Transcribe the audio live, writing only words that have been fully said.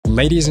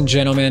Ladies and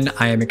gentlemen,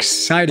 I am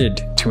excited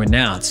to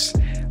announce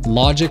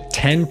Logic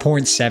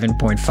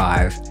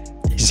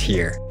 10.7.5 is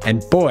here.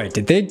 And boy,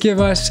 did they give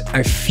us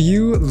a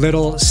few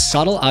little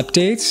subtle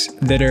updates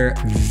that are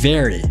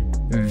very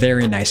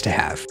nice to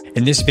have.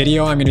 In this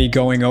video, I'm going to be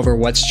going over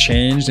what's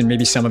changed and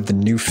maybe some of the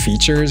new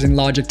features in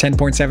Logic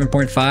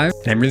 10.7.5.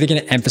 And I'm really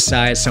going to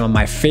emphasize some of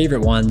my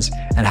favorite ones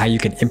and how you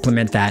can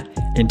implement that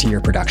into your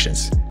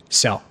productions.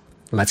 So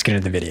let's get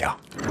into the video.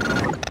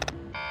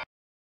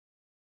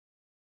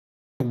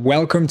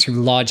 Welcome to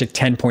Logic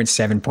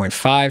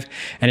 10.7.5,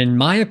 and in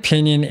my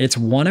opinion, it's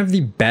one of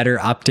the better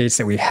updates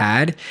that we've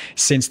had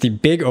since the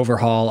big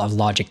overhaul of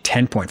Logic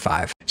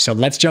 10.5. So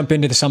let's jump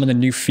into some of the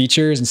new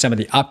features and some of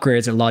the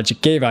upgrades that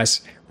Logic gave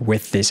us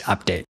with this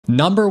update.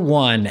 Number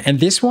one, and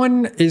this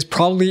one is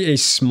probably a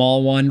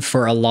small one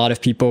for a lot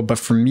of people, but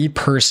for me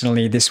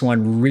personally, this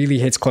one really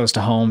hits close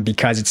to home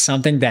because it's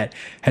something that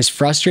has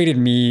frustrated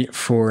me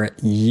for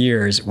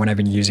years when I've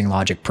been using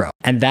Logic Pro.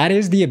 And that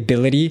is the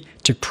ability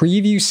to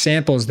preview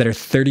samples that are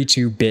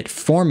 32-bit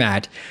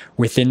format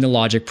within the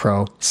Logic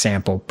Pro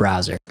sample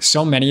browser.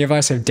 So many of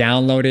us have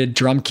downloaded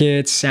drum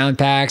kits, sound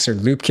packs, or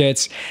loop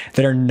kits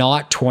that are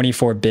not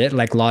 24-bit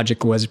like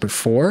Logic was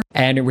before.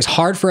 And it was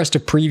hard for us to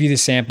preview the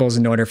samples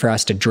in order for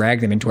us to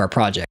drag them into our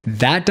project.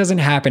 That doesn't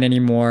happen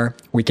anymore.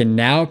 We can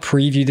now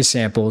preview the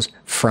samples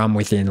from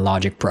within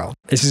Logic Pro.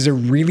 This is a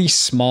really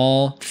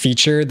small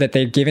feature that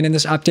they've given in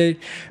this update,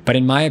 but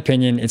in my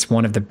opinion, it's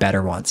one of the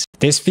better ones.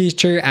 This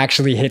feature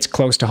actually hits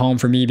close to home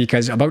for me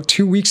because about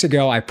 2 weeks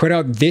ago, I put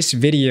out this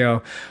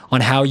video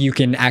on how you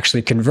can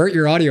actually convert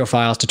your audio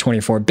files to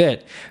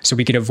 24-bit so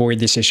we could avoid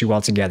this issue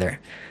altogether.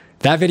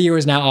 That video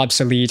is now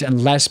obsolete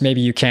unless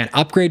maybe you can't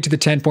upgrade to the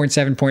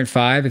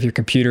 10.7.5 if your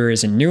computer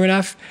isn't new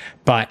enough.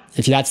 But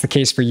if that's the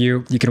case for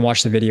you, you can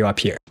watch the video up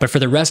here. But for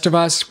the rest of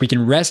us, we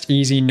can rest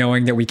easy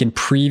knowing that we can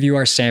preview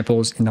our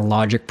samples in the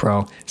Logic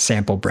Pro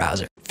sample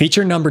browser.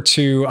 Feature number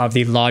 2 of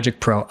the Logic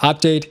Pro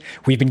update,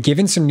 we've been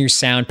given some new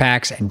sound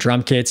packs and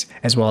drum kits,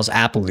 as well as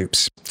Apple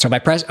loops. So if I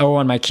press O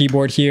on my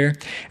keyboard here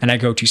and I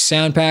go to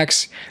sound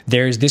packs,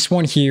 there's this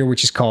one here,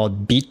 which is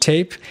called Beat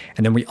Tape.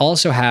 And then we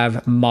also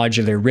have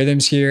modular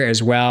rhythms here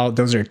as well.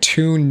 Those are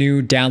 2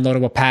 new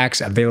downloadable packs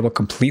available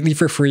completely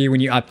for free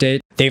when you update.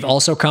 They've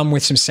also come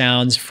with some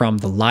sounds from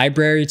the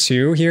library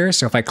too here.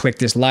 So if I click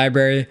this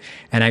library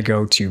and I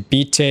go to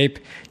Beat Tape,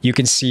 you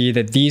can see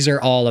that these are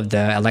all of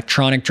the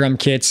electronic drum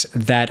kits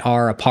that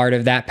are a part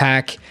of that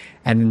pack.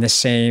 And then the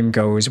same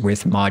goes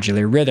with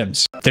modular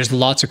rhythms. There's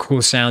lots of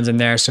cool sounds in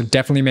there, so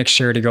definitely make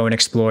sure to go and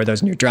explore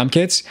those new drum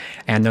kits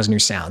and those new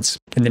sounds.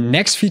 And the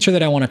next feature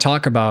that I want to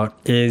talk about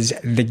is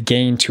the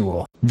gain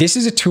tool. This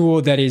is a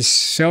tool that is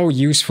so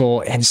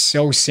useful and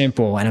so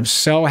simple, and I'm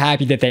so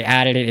happy that they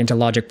added it into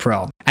Logic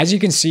Pro. As you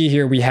can see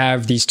here, we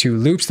have these 2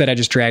 loops that I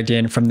just dragged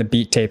in from the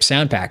Beat Tape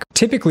sound pack.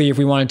 Typically, if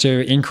we wanted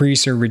to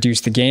increase or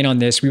reduce the gain on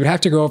this, we would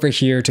have to go over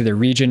here to the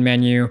region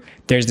menu.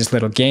 There's this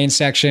little gain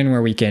section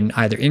where we can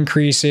either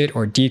increase it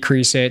or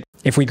decrease it.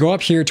 If we go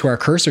up here to our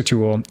cursor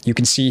tool, you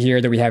can see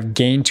here that we have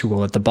gain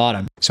tool at the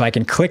bottom. So I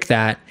can click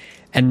that,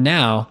 and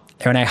now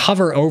when I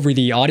hover over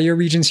the audio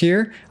regions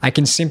here, I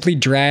can simply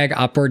drag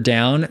up or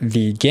down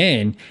the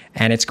gain,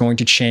 and it's going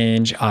to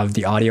change of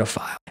the audio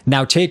file.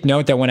 Now take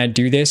note that when I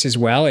do this as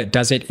well, it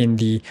does it in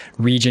the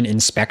region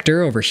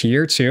inspector over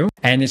here too.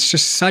 And it's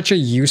just such a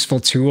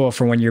useful tool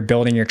for when you're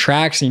building your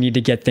tracks and you need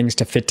to get things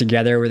to fit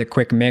together with a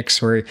quick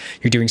mix or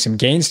you're doing some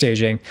gain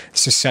staging.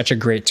 This is such a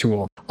great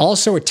tool.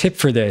 Also, a tip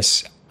for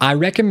this, I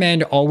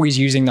recommend always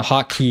using the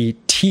hotkey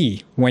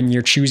T when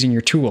you're choosing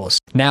your tools.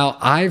 Now,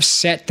 I've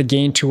set the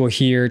gain tool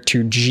here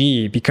to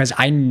G because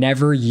I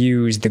never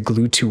use the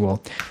glue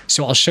tool.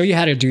 So I'll show you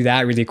how to do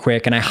that really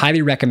quick. And I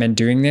highly recommend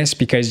doing this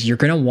because you're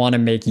going to want to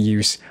make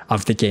use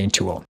of the gain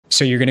tool.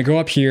 So you're going to go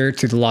up here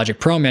to the Logic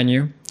Pro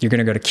menu. You're going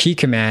to go to Key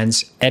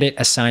Commands, Edit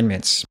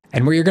Assignments.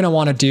 And what you're going to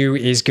want to do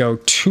is go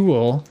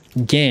Tool,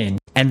 Gain.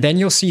 And then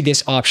you'll see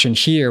this option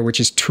here, which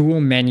is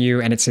Tool Menu,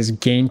 and it says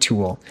Gain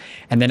Tool.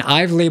 And then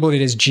I've labeled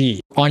it as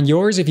G. On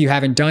yours, if you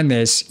haven't done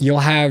this, you'll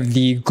have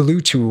the glue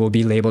tool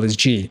be labeled as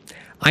G.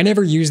 I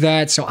never use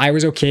that, so I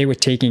was okay with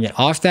taking it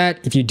off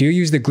that. If you do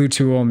use the glue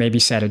tool, maybe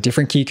set a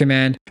different key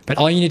command. But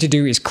all you need to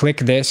do is click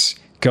this,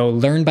 go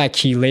Learn by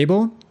Key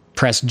Label,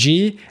 press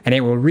G, and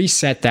it will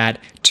reset that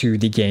to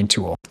the gain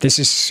tool. This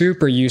is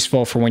super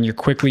useful for when you're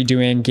quickly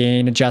doing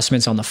gain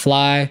adjustments on the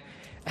fly,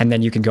 and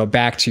then you can go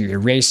back to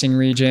erasing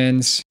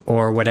regions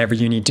or whatever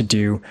you need to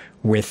do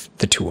with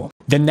the tool.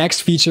 The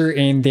next feature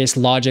in this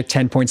Logic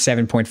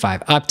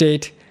 10.7.5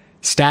 update,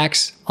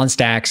 stacks on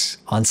stacks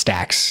on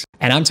stacks.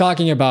 And I'm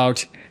talking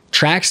about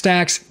track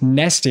stacks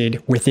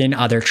nested within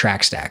other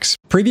track stacks.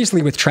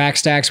 Previously with track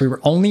stacks, we were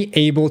only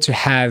able to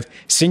have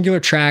singular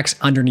tracks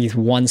underneath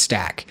one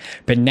stack,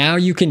 but now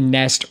you can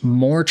nest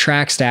more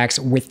track stacks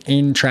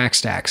within track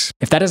stacks.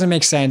 If that doesn't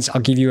make sense,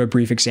 I'll give you a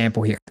brief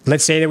example here.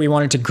 Let's say that we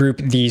wanted to group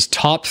these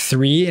top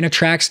 3 in a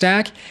track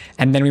stack,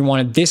 and then we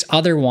wanted this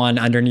other one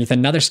underneath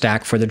another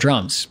stack for the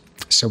drums.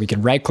 So we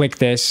can right click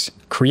this,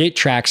 create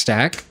track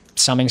stack,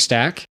 summing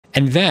stack.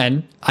 And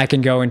then I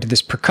can go into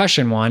this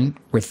percussion one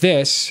with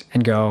this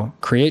and go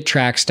create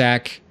track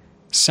stack,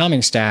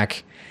 summing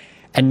stack.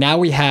 And now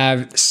we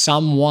have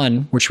sum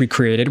one, which we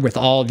created with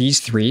all these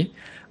three,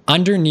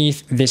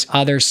 underneath this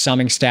other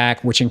summing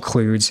stack, which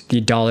includes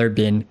the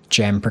 $bin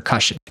gem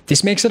percussion.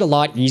 This makes it a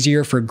lot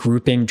easier for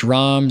grouping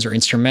drums or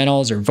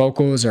instrumentals or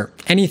vocals or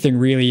anything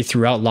really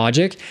throughout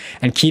Logic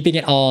and keeping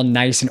it all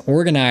nice and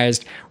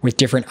organized with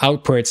different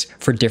outputs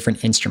for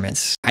different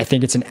instruments. I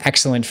think it's an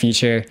excellent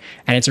feature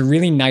and it's a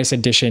really nice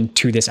addition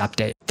to this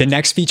update. The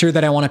next feature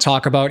that I want to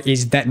talk about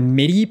is that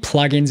MIDI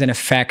plugins and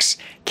effects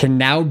can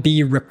now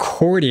be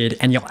recorded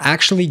and you'll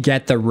actually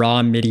get the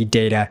raw MIDI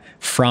data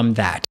from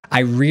that. I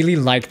really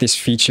like this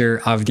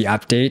feature of the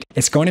update.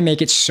 It's going to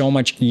make it so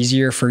much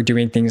easier for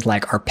doing things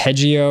like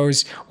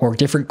arpeggios or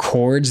different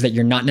chords that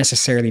you're not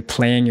necessarily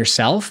playing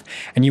yourself,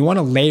 and you want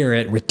to layer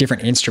it with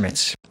different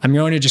instruments. I'm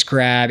going to just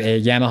grab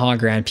a Yamaha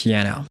grand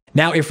piano.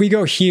 Now, if we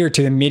go here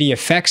to the MIDI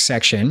effects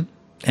section,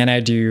 and I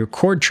do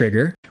chord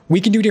trigger,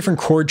 we can do different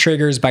chord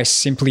triggers by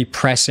simply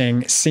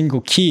pressing single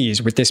keys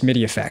with this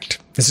MIDI effect.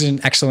 This is an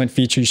excellent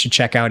feature you should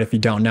check out if you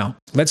don't know.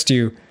 Let's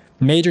do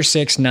major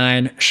 6,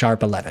 9,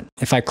 sharp 11.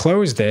 If I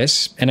close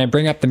this and I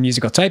bring up the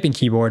musical typing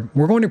keyboard,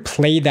 we're going to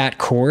play that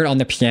chord on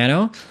the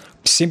piano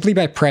simply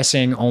by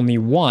pressing only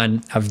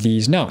one of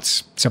these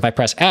notes. So if I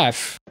press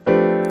F,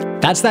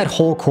 that's that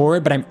whole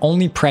chord, but I'm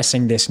only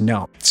pressing this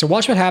note. So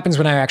watch what happens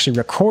when I actually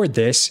record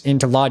this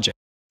into Logic.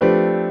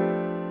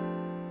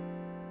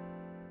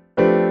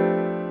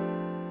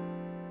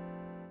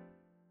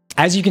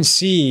 As you can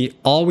see,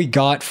 all we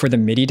got for the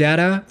MIDI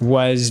data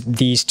was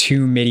these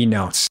two MIDI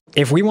notes.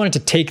 If we wanted to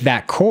take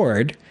that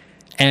chord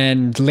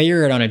and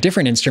layer it on a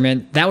different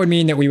instrument, that would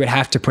mean that we would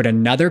have to put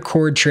another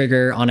chord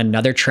trigger on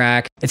another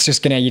track. It's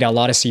just going to eat a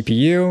lot of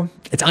CPU.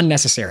 It's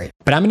unnecessary.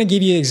 But I'm going to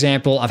give you an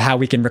example of how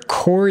we can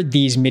record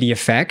these MIDI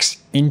effects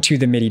into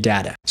the MIDI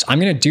data. So I'm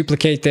going to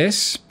duplicate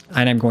this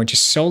and I'm going to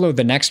solo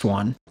the next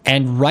one.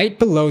 And right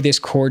below this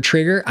chord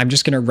trigger, I'm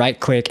just going to right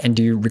click and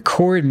do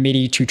record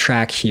MIDI to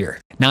track here.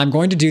 Now I'm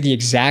going to do the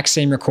exact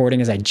same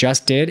recording as I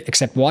just did,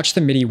 except watch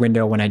the MIDI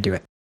window when I do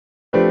it.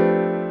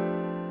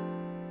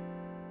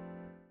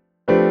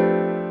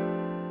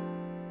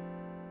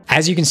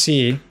 As you can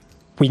see,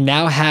 we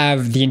now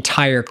have the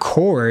entire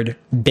chord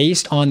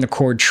based on the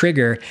chord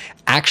trigger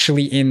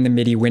actually in the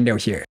MIDI window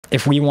here.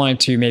 If we wanted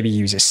to maybe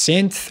use a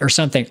synth or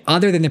something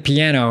other than the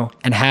piano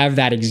and have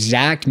that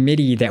exact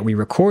MIDI that we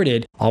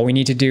recorded, all we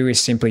need to do is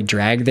simply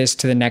drag this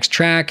to the next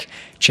track,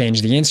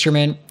 change the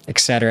instrument,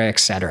 etc.,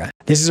 etc.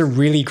 This is a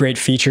really great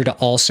feature to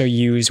also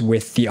use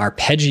with the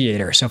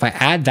arpeggiator. So if I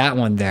add that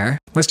one there,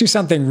 let's do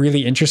something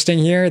really interesting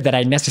here that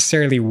I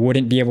necessarily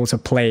wouldn't be able to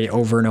play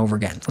over and over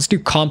again. Let's do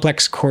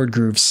complex chord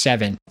groove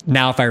 7.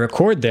 Now, if I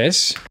record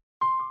this,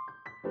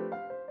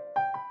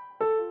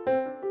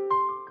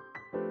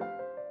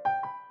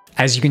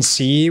 as you can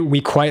see, we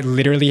quite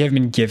literally have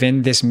been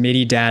given this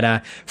MIDI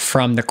data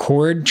from the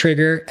chord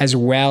trigger as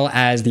well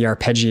as the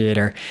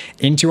arpeggiator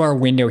into our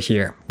window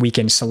here. We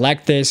can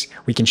select this,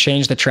 we can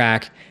change the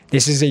track.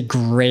 This is a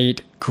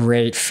great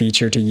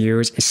feature to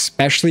use,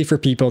 especially for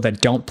people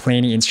that don't play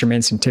any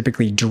instruments and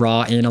typically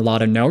draw in a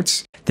lot of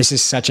notes. This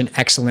is such an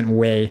excellent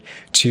way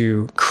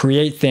to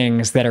create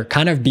things that are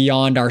kind of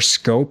beyond our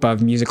scope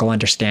of musical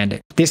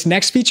understanding. This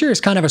next feature is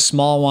kind of a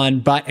small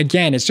one, but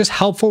again, it's just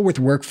helpful with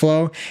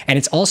workflow, and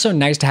it's also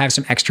nice to have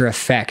some extra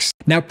effects.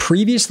 Now,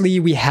 previously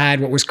we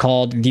had what was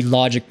called the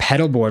Logic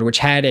pedal board, which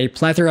had a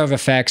plethora of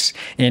effects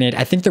in it.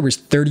 I think there was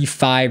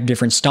 35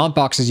 different stomp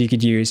boxes you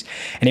could use,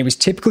 and it was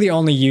typically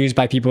only used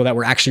by people that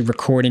were actually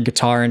recording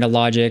guitar into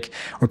Logic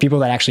or people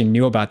that actually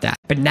knew about that.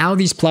 But now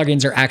these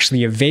plugins are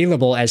actually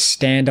available as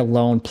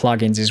standalone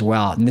plugins as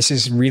well. And this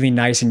is really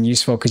nice and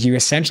useful because you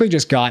essentially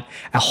just got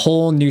a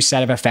whole new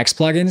set of effects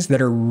plugins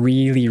that are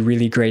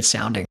really great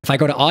sounding. If I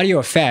go to audio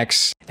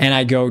effects and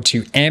I go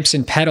to amps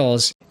and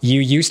pedals, you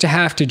used to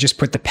have to just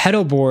put the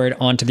pedal board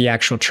onto the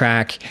actual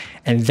track,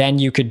 and then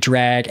you could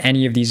drag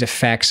any of these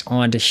effects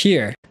onto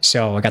here.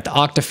 So I got the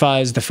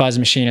Octafuzz, the Fuzz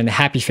Machine, and the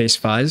Happy Face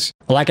Fuzz.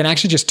 Well, I can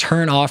actually just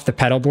turn off the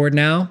pedal board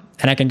now,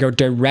 and I can go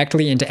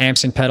directly into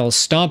amps and pedals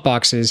stomp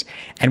boxes,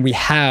 and we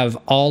have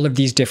all of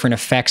these different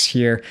effects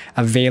here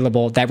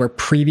available that were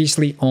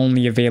previously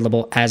only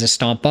available as a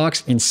stomp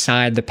box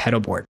inside the pedal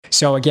board.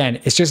 So again,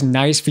 it's just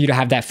nice for you to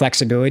have that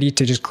flexibility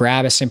to just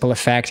grab a simple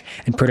effect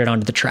and put it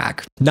onto the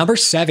track. Number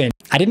 7,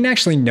 I didn't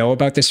actually know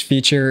about this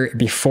feature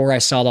before I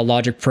saw the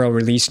Logic Pro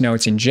release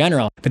notes in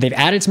general, but they've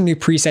added some new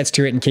presets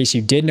to it in case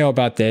you did know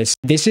about this.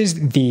 This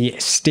is the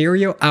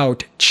stereo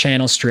out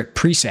channel strip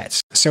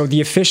presets. So the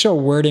official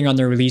wording on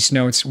the release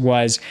release notes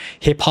was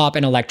hip hop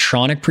and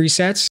electronic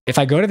presets. If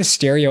I go to the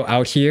stereo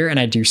out here and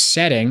I do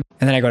setting,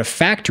 and then I go to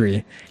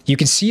factory, you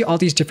can see all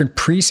these different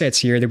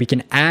presets here that we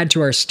can add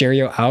to our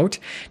stereo out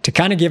to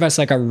kind of give us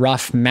like a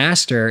rough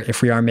master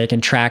if we are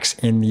making tracks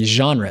in these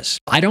genres.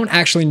 I don't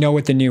actually know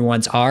what the new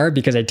ones are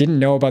because I didn't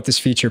know about this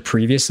feature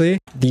previously.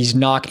 These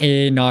knock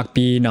A, knock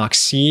B, knock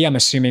C, I'm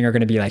assuming are going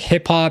to be like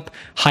hip hop,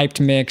 hyped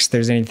mix,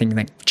 there's anything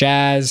like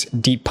jazz,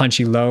 deep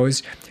punchy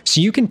lows. So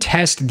you can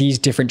test these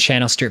different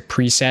channel strip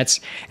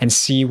presets and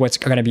see what's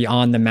going to be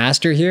on the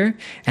master here.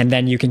 And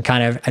then you can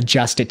kind of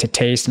adjust it to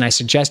taste. And I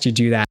suggest you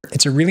do that.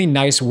 It's a really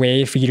nice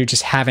way for you to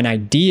just have an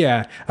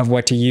idea of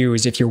what to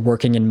use if you're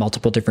working in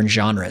multiple different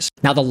genres.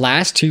 Now, the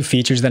last two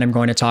features that I'm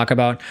going to talk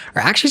about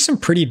are actually some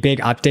pretty big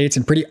updates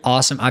and pretty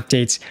awesome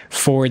updates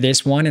for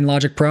this one in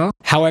Logic Pro.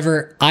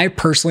 However, I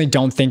personally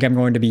don't think I'm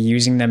going to be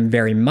using them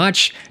very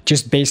much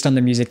just based on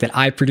the music that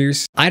I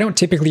produce. I don't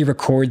typically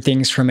record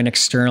things from an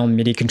external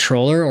MIDI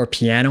controller or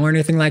piano or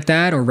anything like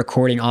that, or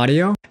recording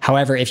audio.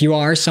 However, if you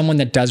are someone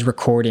that does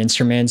record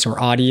instruments or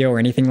audio or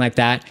anything like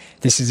that,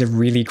 this is a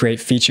really great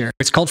feature.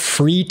 It's called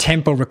free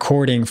tempo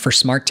recording for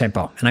Smart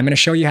Tempo. And I'm going to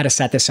show you how to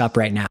set this up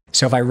right now.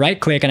 So if I right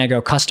click and I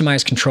go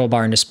customize control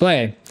bar and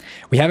display,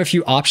 we have a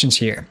few options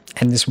here.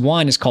 And this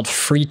one is called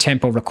free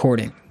tempo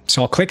recording.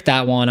 So I'll click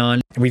that one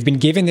on. And we've been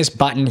given this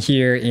button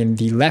here in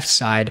the left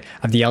side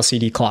of the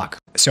LCD clock.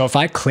 So if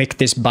I click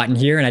this button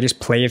here and I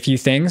just play a few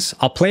things,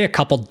 I'll play a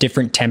couple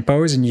different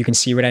tempos and you can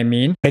see what I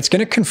mean. It's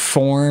going to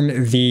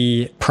conform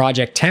the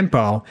project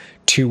tempo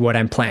to what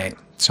I'm playing.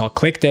 So I'll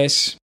click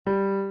this.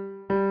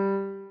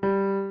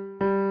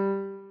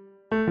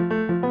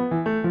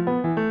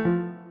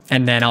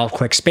 And then I'll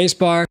click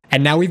spacebar.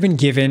 And now we've been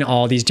given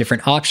all these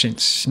different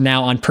options.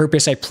 Now on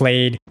purpose, I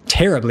played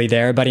terribly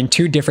there, but in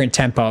two different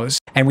tempos.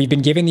 And we've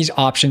been given these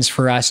options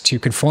for us to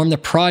conform the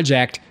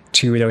project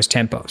to those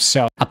tempos.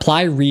 So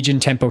apply region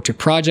tempo to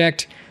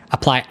project,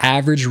 apply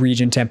average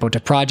region tempo to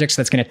project.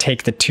 So that's going to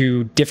take the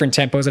two different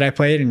tempos that I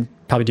played and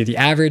probably do the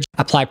average.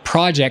 Apply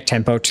project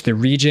tempo to the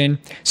region.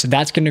 So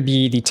that's going to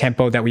be the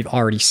tempo that we've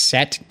already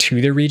set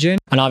to the region.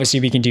 And obviously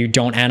we can do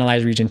don't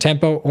analyze region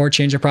tempo or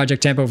change the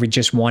project tempo if we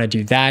just want to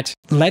do that.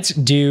 Let's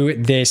do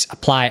this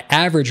apply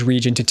average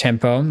region to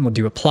tempo. We'll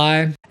do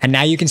apply. And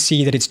now you can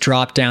see that it's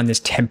dropped down this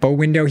tempo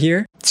window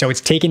here. So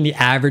it's taken the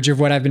average of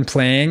what I've been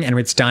playing and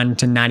it's done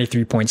to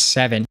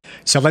 93.7.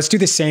 So let's do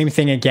the same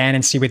thing again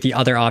and see what the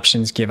other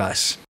options give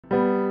us.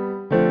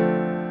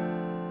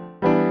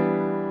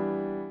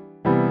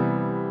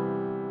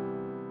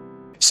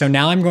 So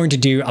now I'm going to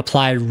do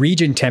apply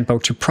region tempo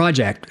to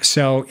project.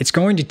 So it's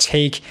going to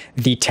take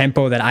the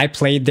tempo that I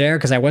played there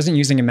because I wasn't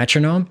using a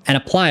metronome and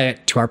apply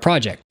it to our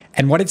project.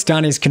 And what it's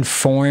done is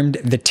conformed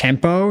the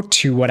tempo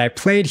to what I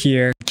played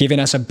here, giving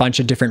us a bunch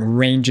of different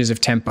ranges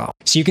of tempo.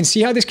 So you can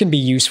see how this can be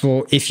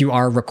useful if you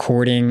are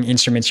recording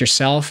instruments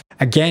yourself.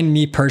 Again,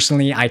 me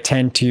personally, I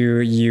tend to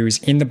use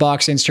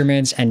in-the-box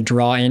instruments and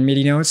draw in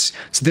MIDI notes.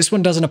 So this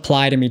one doesn't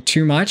apply to me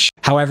too much.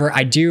 However,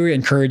 I do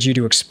encourage you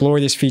to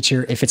explore this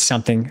feature if it's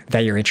something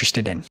that you're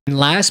interested in. And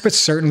last but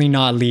certainly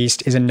not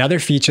least is another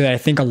feature that I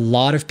think a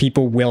lot of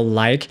people will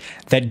like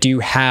that do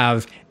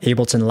have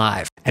Ableton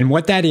Live. And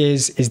what that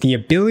is the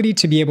ability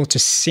to be able to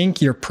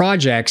sync your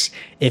projects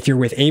if you're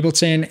with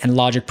Ableton and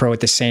Logic Pro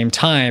at the same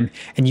time.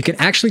 And you can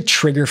actually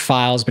trigger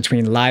files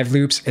between live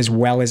loops as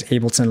well as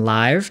Ableton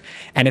Live,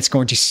 and it's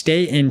going to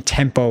stay in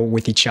tempo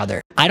with each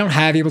other. I don't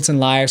have Ableton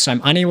Live, so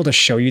I'm unable to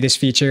show you this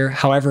feature.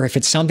 However, if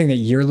it's something that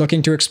you're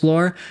looking to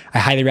explore, I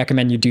highly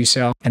recommend you do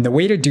so. And the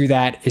way to do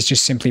that is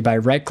just simply by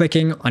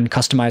right-clicking on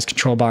Customize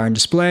Control Bar and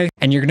Display,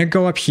 and you're going to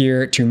go up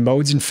here to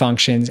Modes and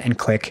Functions and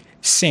click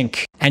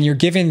Sync. And you're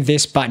given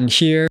this button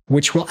here,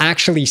 which will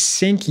actually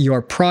sync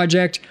your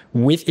project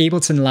with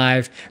Ableton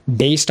Live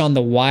based on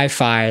the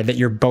Wi-Fi that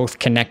you're both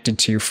connected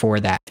to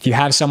for that. If you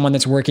have someone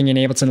that's working in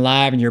Ableton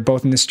Live and you're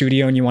both in the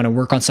studio and you want to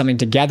work on something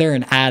together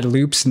and add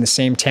loops in the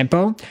same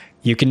tempo,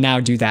 you can now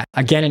do that.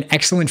 Again, an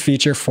excellent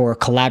feature for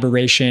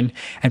collaboration,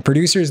 and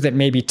producers that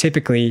maybe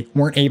typically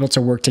weren't able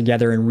to work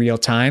together in real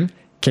time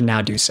can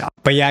now do so.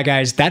 But yeah,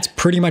 guys, that's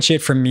pretty much it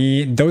from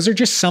me. Those are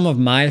just some of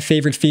my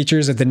favorite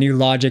features of the new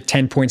Logic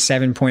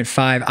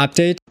 10.7.5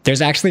 update.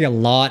 There's actually a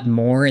lot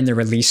more in the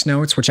release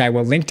notes, which I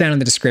will link down in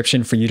the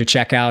description for you to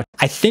check out.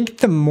 I think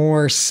the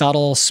more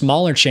subtle,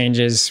 smaller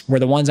changes were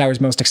the ones I was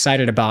most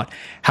excited about.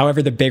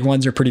 However, the big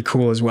ones are pretty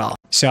cool as well.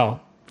 So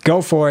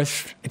go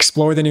forth,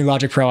 explore the new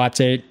Logic Pro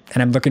update,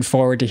 and I'm looking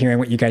forward to hearing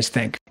what you guys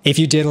think. If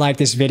you did like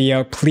this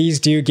video, please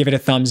do give it a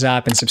thumbs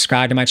up and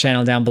subscribe to my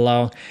channel down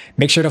below.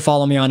 Make sure to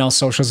follow me on all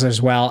socials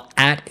as well,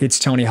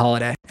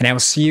 @It'sTonyHoliday. And I will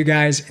see you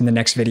guys in the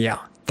next video.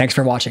 Thanks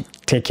for watching.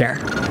 Take care.